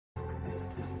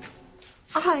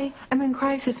I am in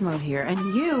crisis mode here, and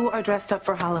you are dressed up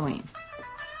for Halloween.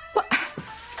 Well,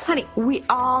 honey, we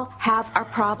all have our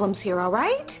problems here, all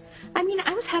right? I mean,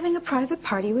 I was having a private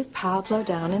party with Pablo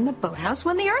down in the boathouse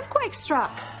when the earthquake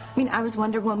struck. I mean, I was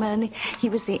Wonder Woman. He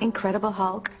was the Incredible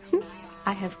Hulk.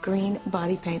 I have green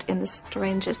body paint in the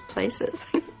strangest places.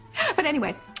 But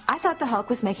anyway, I thought the Hulk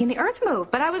was making the earth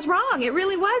move, but I was wrong. It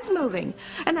really was moving.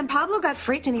 And then Pablo got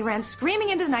freaked and he ran screaming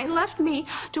into the night and left me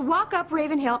to walk up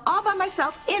Raven Hill all by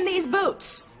myself in these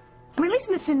boots. I mean, at least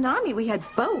in the tsunami we had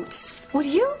boats. Would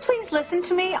you please listen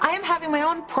to me? I am having my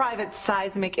own private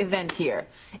seismic event here.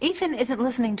 Ethan isn't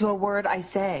listening to a word I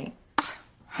say.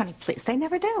 Honey, please, they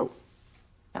never do.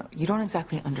 No, you don't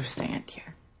exactly understand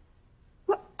here.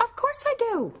 Well, of course I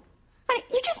do. Honey,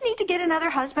 you just need to get another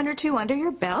husband or two under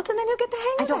your belt, and then you'll get the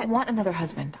hang of it. I don't want another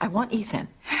husband. I want Ethan.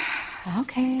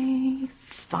 Okay,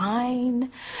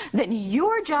 fine. Then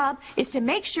your job is to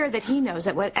make sure that he knows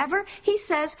that whatever he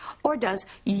says or does,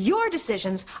 your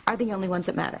decisions are the only ones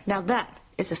that matter. Now that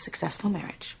is a successful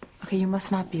marriage. Okay, you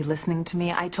must not be listening to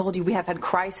me. I told you we have had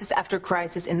crisis after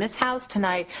crisis in this house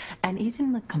tonight, and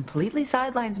Ethan completely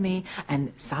sidelines me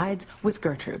and sides with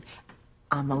Gertrude.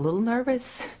 I'm a little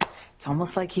nervous. It's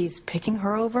almost like he's picking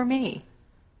her over me.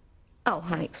 Oh,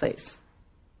 honey, please.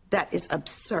 That is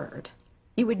absurd.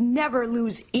 You would never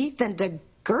lose Ethan to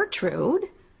Gertrude.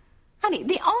 Honey,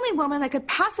 the only woman that could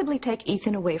possibly take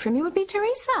Ethan away from you would be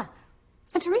Teresa.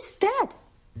 And Teresa's dead.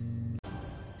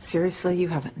 Seriously, you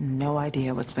have no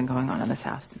idea what's been going on in this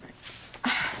house tonight.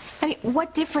 Honey,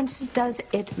 what difference does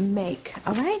it make,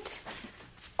 all right?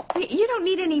 You don't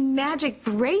need any magic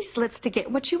bracelets to get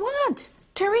what you want.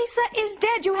 Teresa is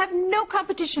dead. You have no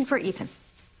competition for Ethan.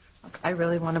 Look, I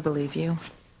really want to believe you.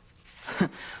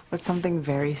 But something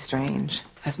very strange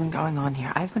has been going on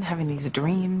here. I've been having these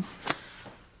dreams.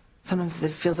 Sometimes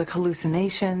it feels like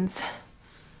hallucinations.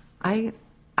 I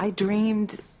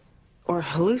dreamed or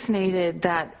hallucinated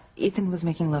that Ethan was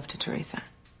making love to Teresa.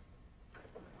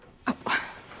 Oh,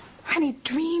 honey,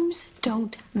 dreams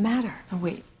don't matter. Oh,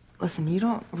 wait, listen, you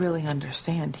don't really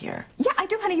understand here. Yeah, I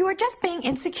do, honey. You are just being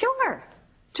insecure.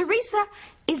 Teresa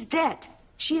is dead.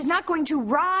 She is not going to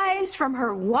rise from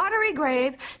her watery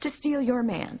grave to steal your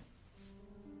man.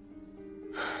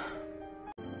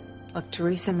 Look,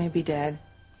 Teresa may be dead.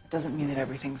 It doesn't mean that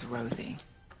everything's rosy.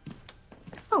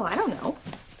 Oh, I don't know.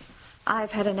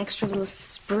 I've had an extra little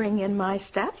spring in my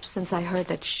step since I heard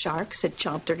that sharks had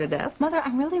chomped her to death. Mother,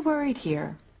 I'm really worried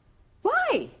here.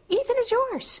 Why? Ethan is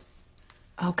yours.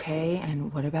 Okay,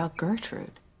 and what about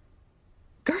Gertrude?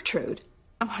 Gertrude?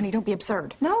 Oh, honey, don't be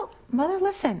absurd. No, Mother,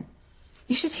 listen.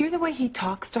 You should hear the way he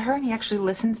talks to her, and he actually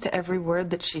listens to every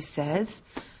word that she says.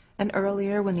 And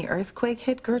earlier, when the earthquake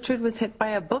hit, Gertrude was hit by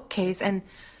a bookcase, and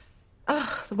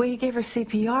the way he gave her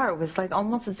CPR was like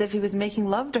almost as if he was making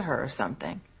love to her or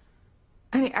something.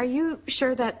 Honey, are you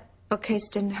sure that bookcase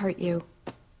didn't hurt you?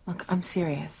 Look, I'm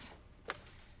serious.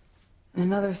 And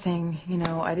another thing,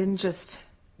 I didn't just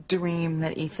dream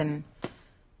that Ethan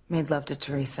made love to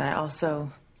Teresa. I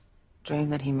also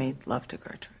dreamed that he made love to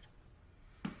Gertrude.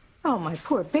 Oh, my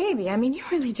poor baby. I mean, you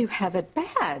really do have it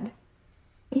bad.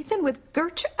 Ethan with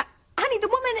Gertrude. Honey, the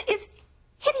woman is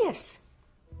hideous.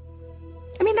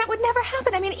 I mean, that would never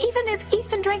happen. I mean, even if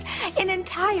Ethan drank an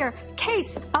entire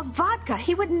case of vodka,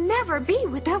 he would never be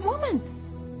with that woman.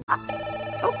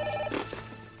 Oh.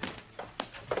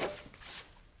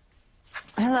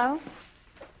 Hello?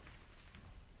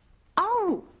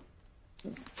 Oh,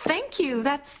 thank you.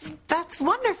 That's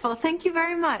wonderful. Thank you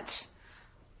very much.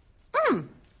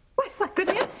 What? Good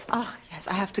news? Oh, yes.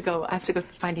 I have to go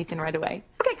find Ethan right away.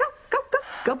 Okay, go.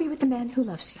 Go be with the man who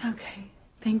loves you. Okay.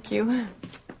 Thank you.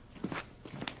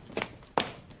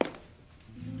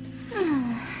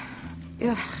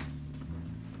 Ugh.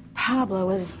 Pablo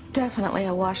was definitely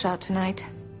a washout tonight.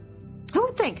 Who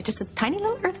would think? Just a tiny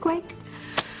little earthquake.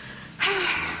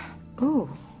 Ooh,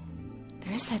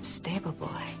 there's that stable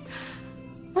boy.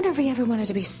 Wonder if he ever wanted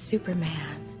to be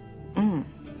Superman.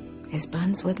 His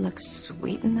buns would look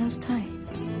sweet in those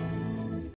tights.